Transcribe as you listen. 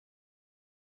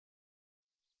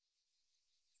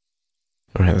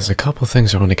Alright, there's a couple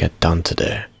things I want to get done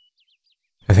today.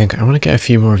 I think I want to get a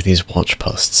few more of these watch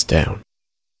posts down.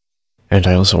 And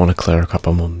I also want to clear a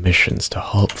couple more missions to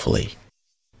hopefully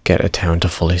get a town to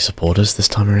fully support us this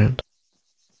time around.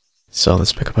 So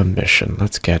let's pick up a mission.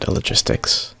 Let's get a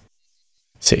logistics.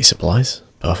 City supplies.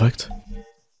 Perfect.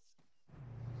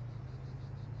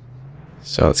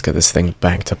 So let's get this thing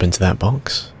backed up into that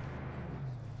box.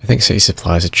 I think city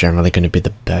supplies are generally going to be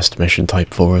the best mission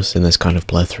type for us in this kind of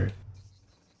playthrough.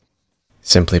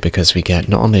 Simply because we get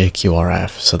not only a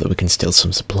QRF so that we can steal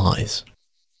some supplies,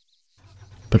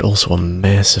 but also a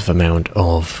massive amount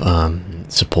of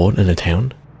support in a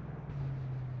town.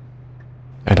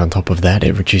 And on top of that,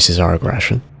 it reduces our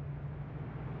aggression.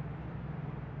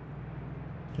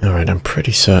 Alright, I'm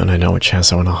pretty certain I know which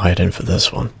house I want to hide in for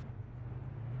this one.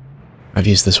 I've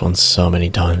used this one so many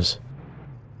times.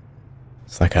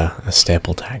 It's like a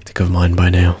staple tactic of mine by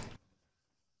now.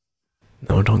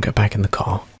 No, don't get back in the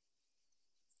car.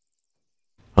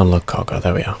 Unlock cargo,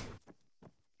 there we are.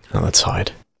 Now let's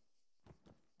hide.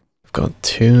 We've got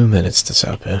 2 minutes to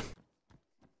set up here.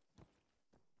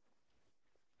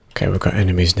 Okay, we've got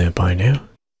enemies nearby now.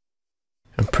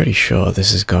 I'm pretty sure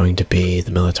this is going to be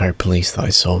the military police that I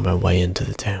saw on my way into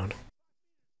the town.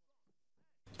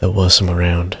 There were some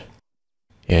around.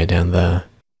 Yeah, down there.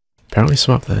 Apparently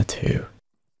some up there too.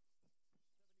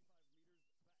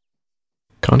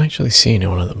 Can't actually see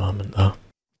anyone at the moment though.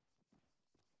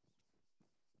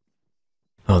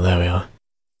 Oh, there we are.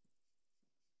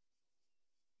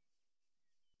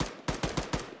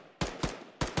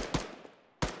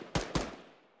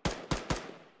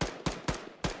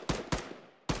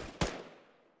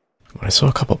 I saw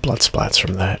a couple blood splats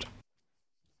from that.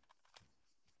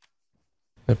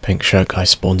 The pink shirt guy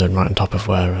spawned in right on top of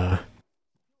where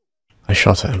I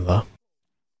shot at him though.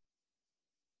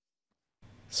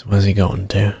 So where's he going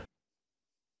to?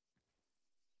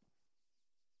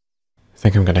 I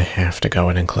think I'm gonna have to go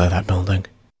in and clear that building.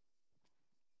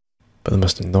 But the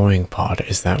most annoying part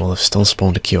is that we'll have still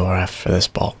spawned a QRF for this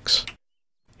box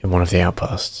in one of the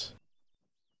outposts.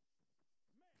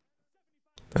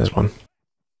 There's one.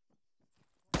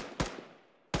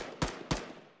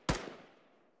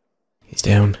 He's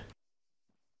down.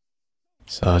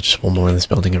 So just one more in this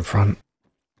building in front.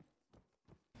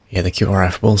 Yeah, the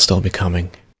QRF will still be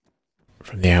coming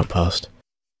from the outpost.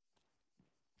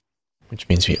 Which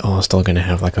means we are still going to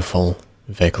have like a full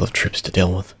vehicle of troops to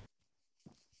deal with.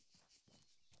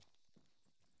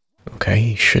 Okay,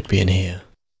 he should be in here.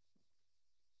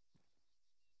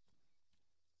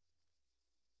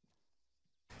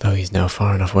 Though he's now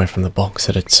far enough away from the box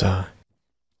that it's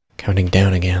counting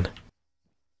down again.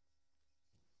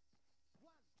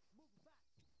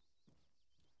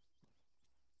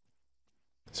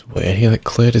 It's weird, he like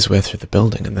cleared his way through the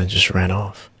building and then just ran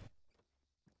off.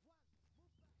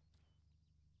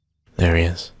 There he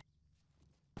is.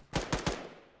 I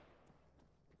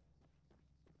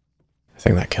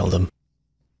think that killed him.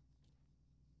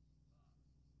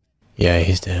 Yeah,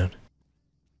 he's down.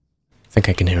 I think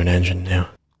I can hear an engine now.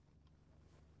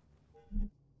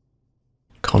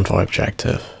 Convoy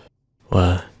objective.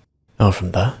 Where? Oh,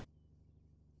 from there?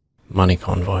 Money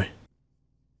convoy.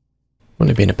 Wouldn't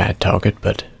have been a bad target,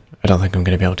 but I don't think I'm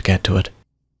going to be able to get to it.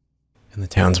 And the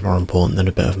town's more important than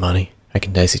a bit of money. I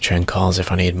can daisy chain cars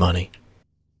if I need money.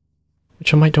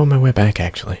 Which I might do on my way back,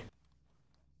 actually.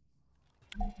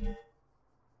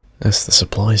 That's the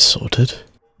supplies sorted.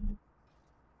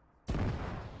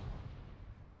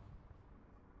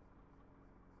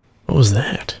 What was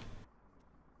that?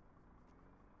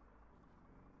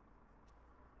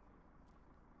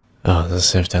 Oh, there's a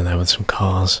safe down there with some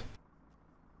cars.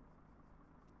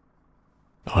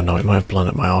 Oh no, it might have blown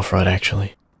up my off-road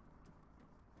actually.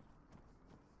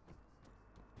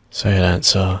 Say that,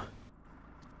 so...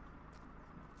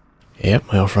 Yep,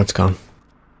 my off-road's gone.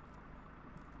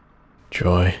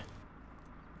 Joy.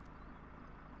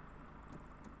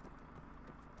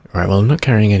 Right, well I'm not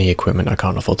carrying any equipment I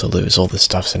can't afford to lose. All this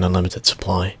stuff's in unlimited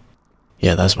supply.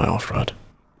 Yeah, there's my off-road.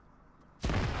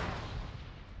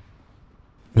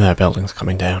 That building's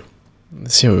coming down.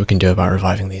 Let's see what we can do about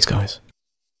reviving these guys.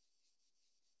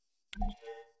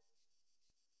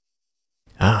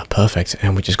 Ah, perfect,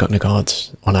 and we just got the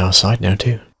guards on our side now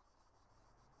too.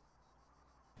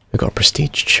 We've got a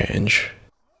prestige change,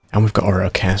 and we've got Oro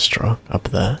Castro up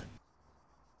there.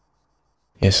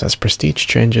 Yes, that's prestige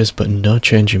changes, but no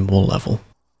change in war level.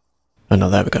 Oh no,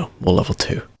 there we go, war level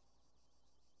 2.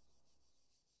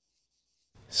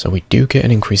 So we do get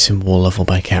an increase in war level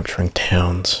by capturing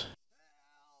towns.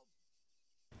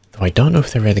 Though I don't know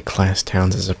if they really class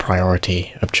towns as a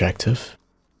priority objective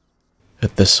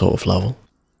at this sort of level.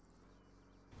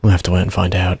 We'll have to wait and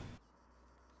find out.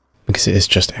 Because it is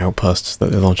just outposts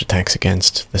that they launch attacks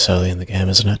against this early in the game,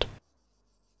 isn't it?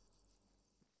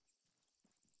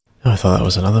 Oh, I thought that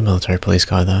was another military police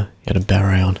guy there. He had a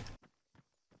beret on.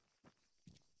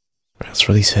 Right, let's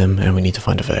release him, and we need to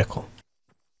find a vehicle.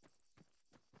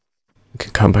 We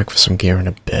can come back for some gear in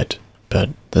a bit, but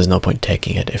there's no point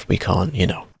taking it if we can't, you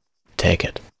know, take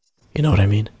it. You know what I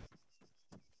mean?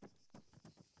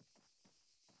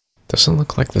 Doesn't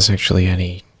look like there's actually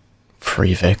any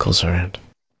free vehicles around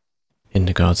in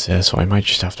the guards here, so I might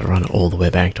just have to run all the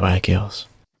way back to Agios.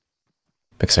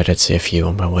 Because I did see a few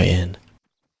on my way in.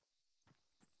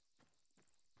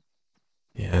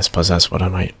 Yeah, I suppose that's what I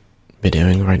might be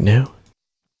doing right now.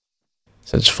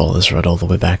 So just follow this road all the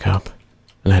way back up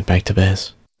and head back to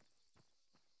base.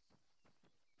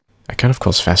 I can of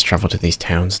course fast travel to these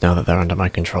towns now that they're under my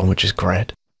control, which is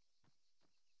great.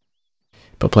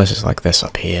 But places like this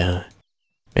up here,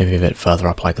 maybe a bit further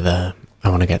up like there, I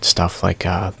want to get stuff like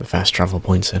the fast travel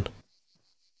points in.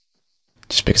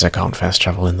 Just because I can't fast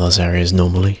travel in those areas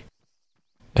normally.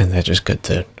 And they're just good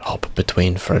to hop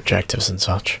between for objectives and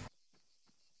such.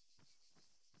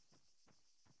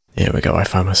 Here we go, I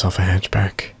found myself a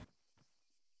hatchback.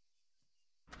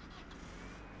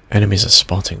 Enemies are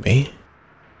spotting me.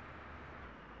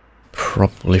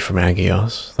 Probably from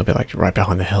Agios. They'll be like right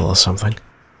behind the hill or something.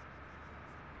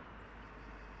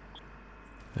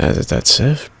 Is that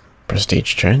safe?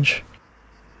 Prestige change.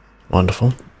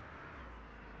 Wonderful.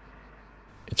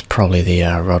 It's probably the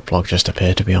roadblock just up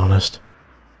here, to be honest.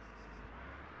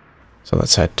 So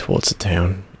let's head towards the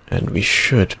town, and we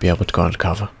should be able to go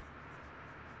undercover.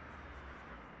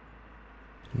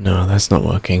 No, that's not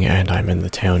working, and I'm in the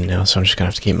town now, so I'm just gonna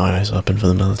have to keep my eyes open for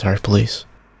the military police.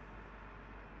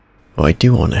 What I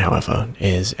do want, however,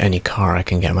 is any car I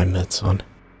can get my mitts on.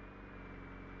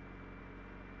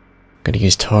 I'm gonna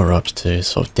use tow ups to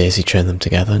sort of daisy chain them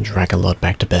together and drag a load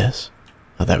back to base.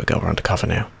 Oh, there we go, we're undercover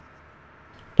now.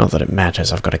 Not that it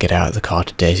matters, I've got to get out of the car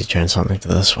to daisy chain something to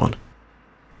this one.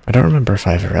 I don't remember if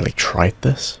I ever really tried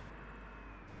this,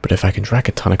 but if I can drag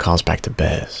a ton of cars back to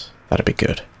base, that'd be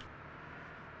good.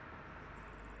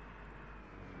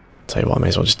 Tell you what, I may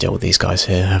as well just deal with these guys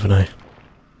here, haven't I?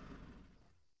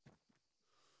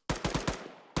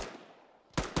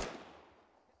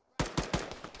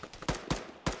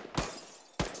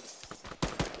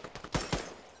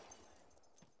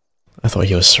 I thought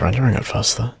he was surrendering at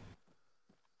first, though.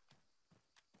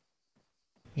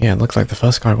 Yeah, it looked like the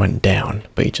first guy went down,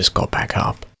 but he just got back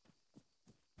up.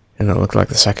 And it looked like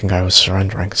the second guy was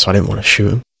surrendering, so I didn't want to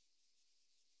shoot him.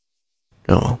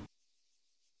 Oh well.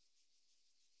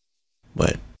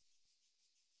 Wait.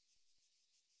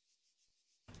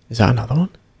 Is that another one?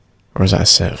 Or is that a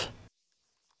civ?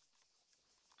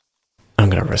 I'm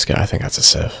gonna risk it, I think that's a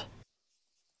civ.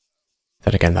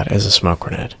 Then again, that is a smoke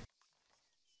grenade.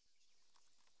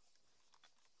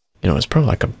 You know, it's probably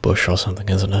like a bush or something,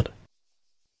 isn't it?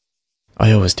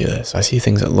 I always do this. I see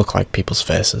things that look like people's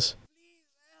faces.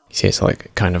 You see it's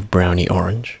like kind of browny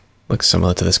orange. Looks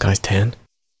similar to this guy's tan.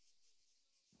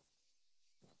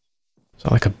 Is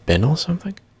that like a bin or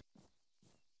something?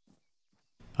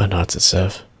 Oh no, it's a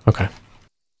civ. Okay.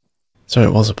 So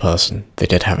it was a person. They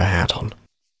did have a hat on.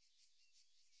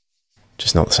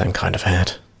 Just not the same kind of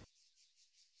hat.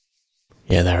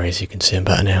 Yeah, there he is. You can see him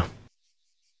better now.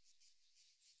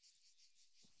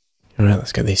 Alright,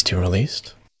 let's get these two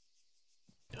released.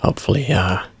 Hopefully,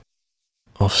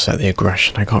 offset the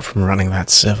aggression I got from running that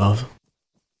civ over.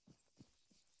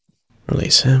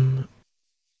 Release him.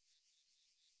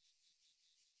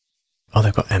 Oh,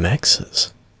 they've got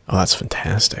MXs. Oh, that's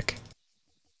fantastic.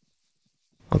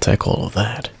 I'll take all of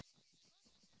that.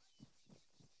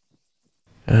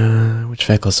 Which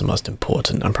vehicle is the most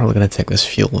important? I'm probably going to take this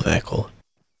fuel vehicle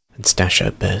and stash it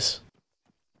at base.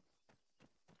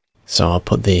 So I'll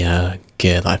put the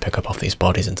gear that I pick up off these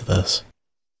bodies into this.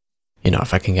 You know,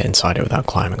 if I can get inside it without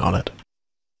climbing on it.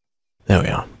 There we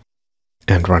are.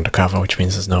 And we're undercover, which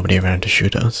means there's nobody around to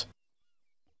shoot us.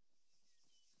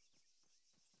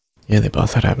 Yeah, they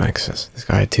both had MXs. This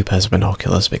guy had 2 pairs of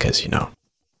binoculars because, you know.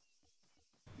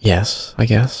 Yes, I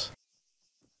guess.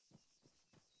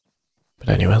 But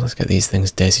anyway, let's get these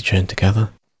things daisy-chained together.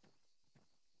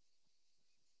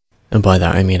 And by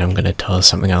that I mean I'm going to tow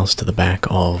something else to the back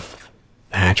of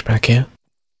the hatchback here.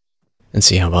 And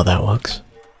see how well that works.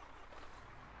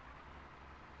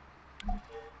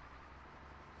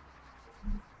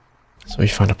 So we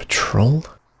find a patrol.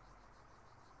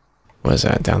 Where's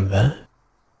that? Down there?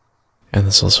 And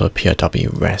there's also a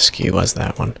POW rescue. Where's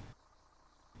that one?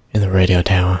 In the radio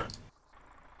tower.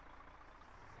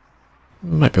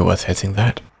 Might be worth hitting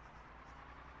that.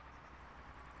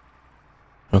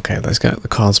 Okay, let's get the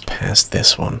cars past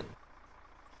this one.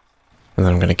 And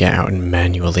then I'm going to get out and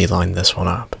manually line this one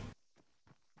up.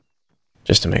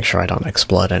 Just to make sure I don't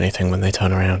explode anything when they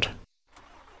turn around.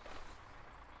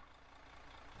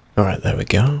 Alright, there we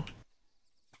go.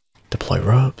 Deploy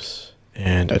ropes,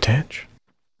 and attach.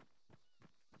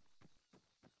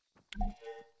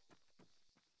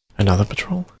 Another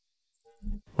patrol?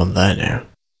 One there now.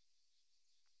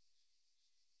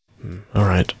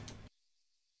 Alright.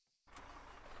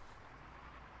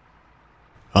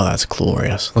 Oh, that's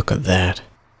glorious. Look at that.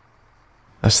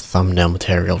 That's thumbnail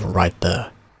material right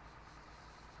there.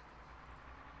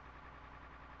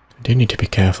 I do need to be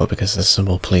careful because there's some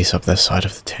more police up this side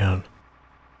of the town.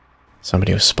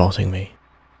 Somebody was spotting me.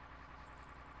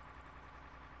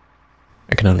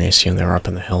 I can only assume they're up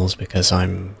in the hills because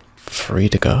I'm free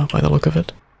to go by the look of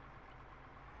it.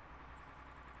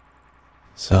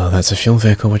 So that's a fuel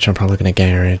vehicle which I'm probably going to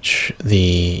garage.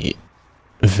 The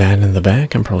van in the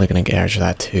back I'm probably going to garage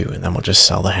that too, and then we'll just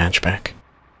sell the hatchback.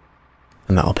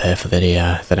 And that'll pay for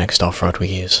the next off-road we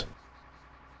use.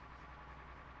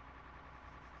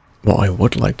 What I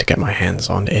would like to get my hands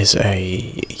on is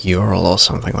a Ural or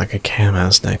something like a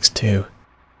Kamaz next too.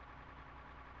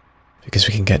 Because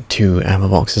we can get 2 ArmA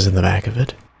boxes in the back of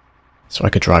it. So I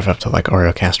could drive up to like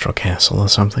Castro Castle or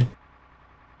something.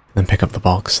 Then pick up the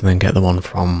box and then get the one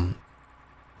from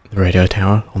the radio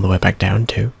tower on the way back down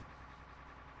too.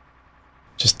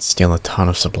 Just steal a ton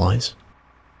of supplies.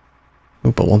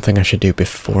 Ooh, but one thing I should do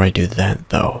before I do that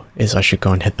though, is I should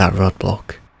go and hit that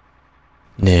roadblock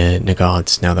near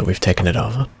Nagard's now that we've taken it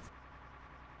over.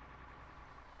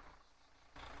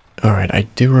 Alright, I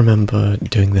do remember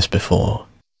doing this before,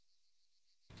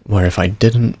 where if I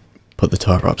didn't put the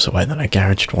tow ropes away then I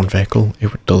garaged one vehicle,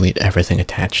 it would delete everything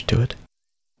attached to it.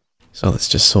 So let's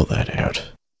just sort that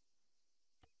out.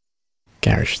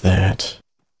 Garage that.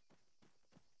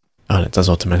 Oh, and it does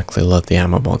automatically load the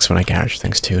ammo box when I garage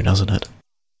things too, doesn't it?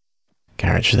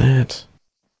 Garage that.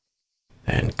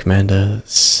 And Commander,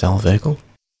 sell vehicle.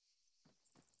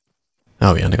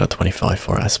 Oh, we only got 25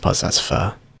 for it, I suppose that's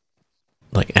fair.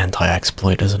 Like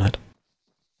anti-exploit, isn't it?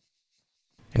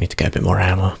 I need to get a bit more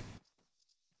ammo.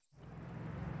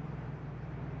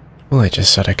 Well, I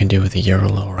just said I can do with a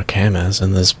Ural or a Kamaz,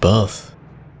 and there's both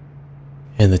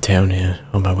in the town here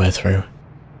on my way through.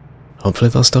 Hopefully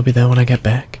they'll still be there when I get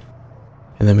back,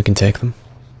 and then we can take them.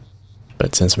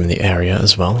 But since I'm in the area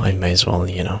as well, I may as well,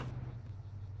 you know,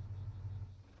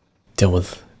 deal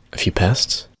with a few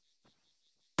pests.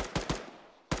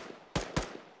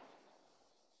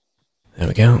 There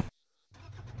we go.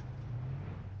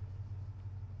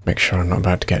 Make sure I'm not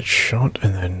about to get shot,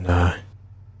 and then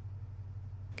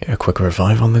get a quick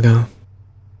revive on the go.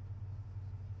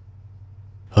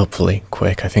 Hopefully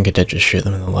quick. I think it did just shoot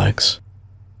them in the legs.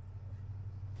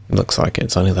 It looks like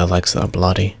it's only their legs that are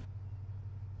bloody.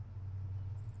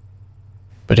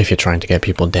 But if you're trying to get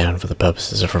people down for the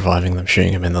purposes of reviving them,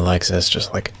 shooting them in the legs is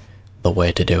just like the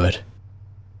way to do it.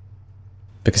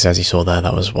 Because as you saw there,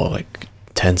 that was what, like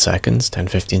 10 seconds,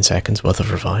 10-15 seconds worth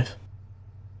of revive?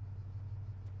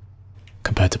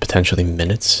 Compared to potentially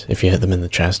minutes if you hit them in the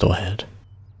chest or head.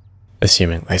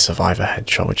 Assuming they survive a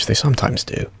headshot, which they sometimes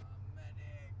do.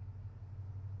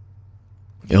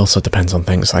 It also depends on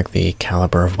things like the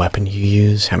caliber of weapon you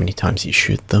use, how many times you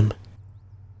shoot them.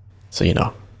 So you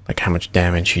know, like how much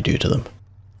damage you do to them.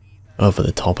 Over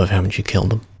the top of how much you kill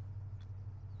them.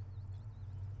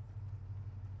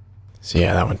 So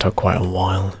yeah, that one took quite a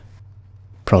while.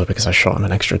 Probably because I shot him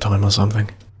an extra time or something.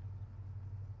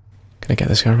 Can I get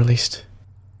this guy released?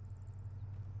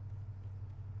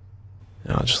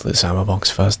 I'll just loot his ammo box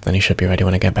first, then he should be ready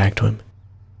when I get back to him.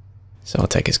 So I'll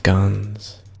take his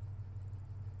guns.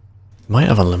 Might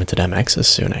have unlimited MXs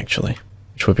soon actually,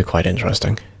 which would be quite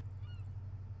interesting.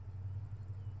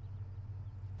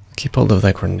 Keep hold of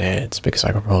their grenades because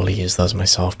I could probably use those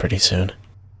myself pretty soon.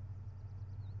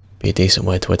 Be a decent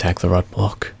way to attack the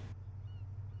roadblock.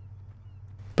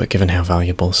 But given how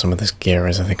valuable some of this gear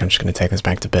is, I think I'm just going to take this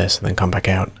back to base and then come back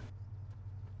out.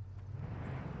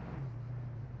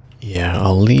 Yeah,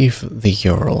 I'll leave the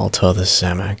Ural, I'll tow this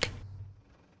Zamak.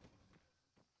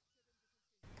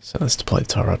 So let's deploy the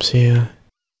tow-ups here.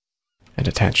 And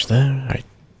attach there. I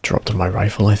dropped my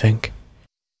rifle, I think.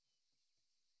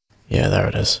 Yeah, there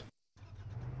it is.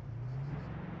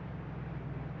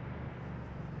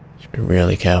 Should be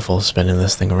really careful spinning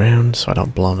this thing around so I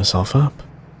don't blow myself up.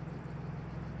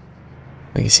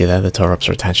 Like you see there, the tow-ups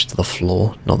are attached to the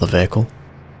floor, not the vehicle.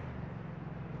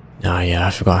 Ah yeah, I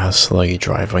forgot how slow you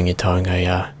drive when you're towing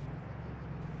a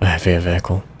heavier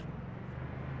vehicle.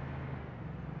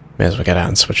 May as well get out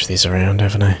and switch these around,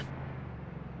 haven't I?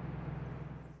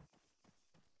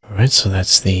 Alright, so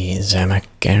that's the Zamak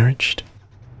garage.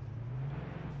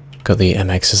 Got the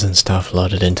MXs and stuff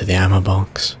loaded into the ammo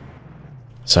box.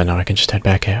 So now I can just head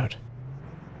back out.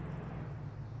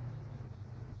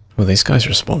 Well, these guys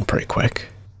respawn pretty quick.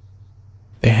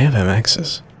 They have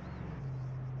MXs.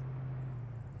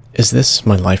 Is this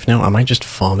my life now? Am I just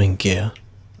farming gear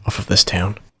off of this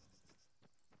town?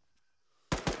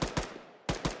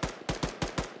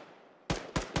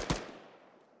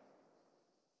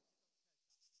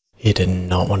 He did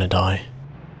not want to die.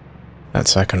 That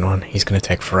second one, he's going to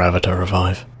take forever to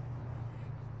revive.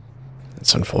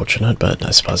 It's unfortunate, but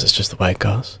I suppose it's just the way it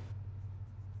goes.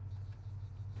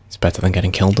 It's better than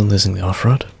getting killed and losing the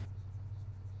off-road.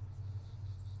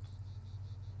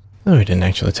 Oh, he didn't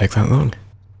actually take that long.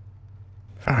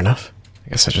 Fair enough.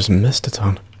 I guess I just missed a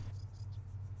ton.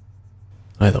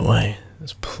 Either way,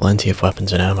 there's plenty of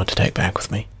weapons and ammo to take back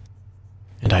with me.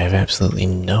 And I have absolutely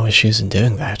no issues in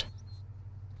doing that.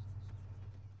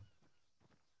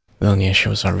 The only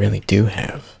issues I really do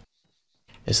have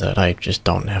is that I just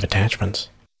don't have attachments.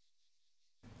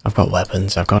 I've got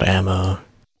weapons, I've got ammo,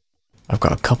 I've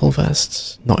got a couple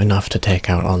vests, not enough to take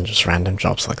out on just random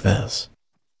jobs like this,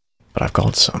 but I've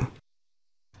got some.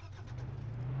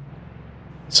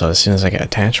 So as soon as I get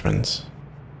attachments,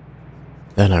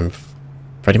 then I'm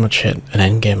pretty much hit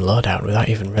an endgame loadout without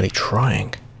even really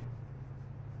trying.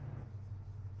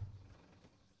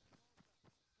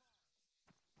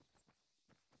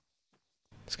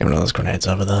 Let's get one of those grenades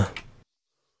over there.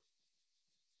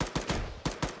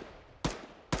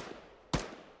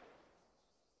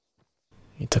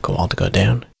 He took a while to go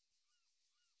down.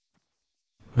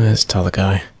 Where's the other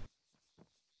guy?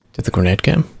 Did the grenade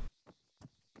get him?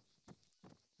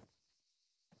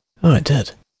 Oh, it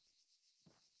did.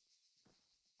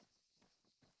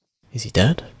 Is he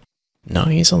dead? No,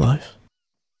 he's alive.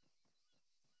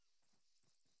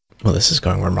 Well, this is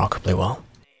going remarkably well.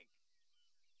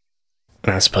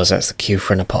 I suppose that's the cue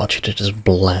for an Apache to just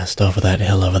blast over that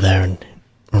hill over there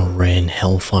and rain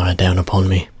hellfire down upon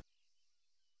me.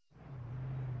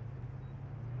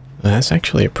 That's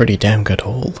actually a pretty damn good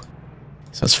haul.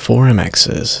 So that's 4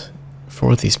 MXs,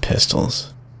 4 of these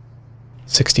pistols,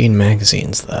 16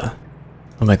 magazines there.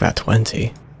 I'll make that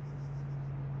 20.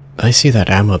 I see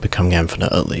that ammo becoming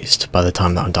infinite at least by the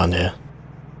time that I'm done here.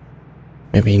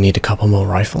 Maybe you need a couple more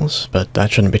rifles, but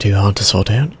that shouldn't be too hard to sort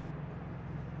out.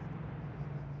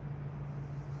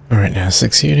 Alright, now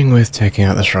succeeding with taking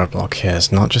out this roadblock here is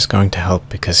not just going to help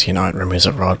because, you know, it removes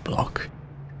a roadblock.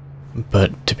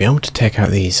 But to be able to take out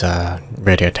these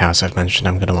radio towers I've mentioned,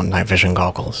 I'm going to want night vision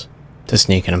goggles to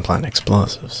sneak in and plant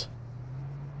explosives.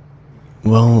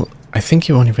 Well, I think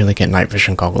you only really get night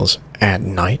vision goggles at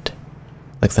night.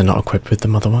 Like they're not equipped with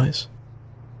them otherwise.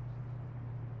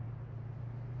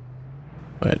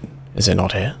 Wait, is it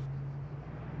not here?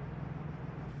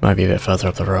 Might be a bit further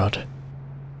up the road.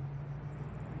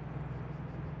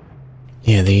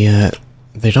 Yeah,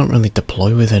 they don't really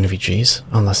deploy with NVGs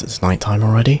unless it's nighttime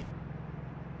already.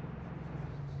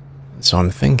 So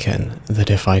I'm thinking that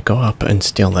if I go up and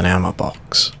steal an ammo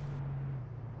box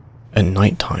at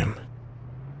nighttime,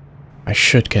 I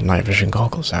should get night vision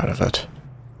goggles out of it.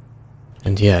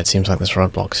 And yeah, it seems like this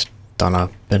roadblock's done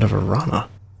a bit of a runner.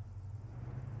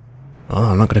 Oh,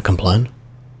 I'm not going to complain.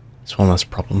 It's one less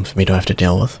problem for me to have to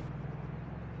deal with.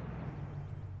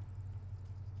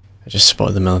 I just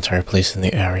spotted the military police in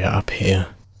the area up here.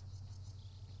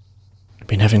 I've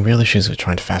been having real issues with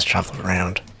trying to fast travel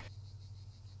around.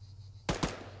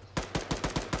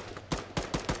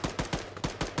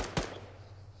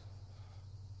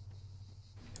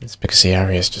 It's because the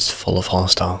area is just full of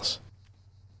hostiles.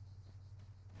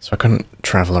 So I couldn't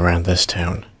travel around this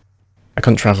town. I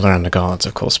couldn't travel around the guards,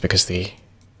 of course, because the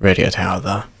radio tower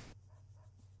there.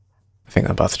 I think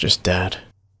they're both just dead.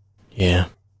 Yeah.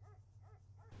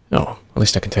 Oh, at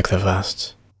least I can take their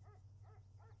vests.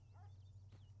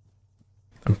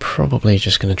 I'm probably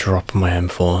just going to drop my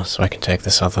M4 so I can take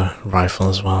this other rifle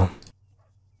as well.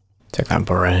 Take that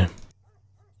beret.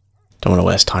 Don't want to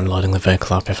waste time loading the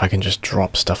vehicle up if I can just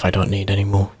drop stuff I don't need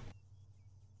anymore.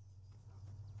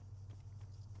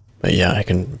 But yeah, I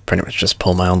can pretty much just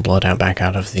pull my own blood back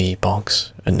out of the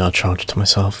box and not charge it to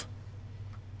myself.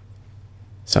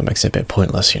 So it makes it a bit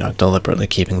pointless, you know, deliberately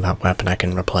keeping that weapon I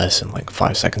can replace in like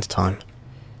 5 seconds time.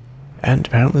 And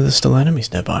apparently there's still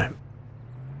enemies nearby.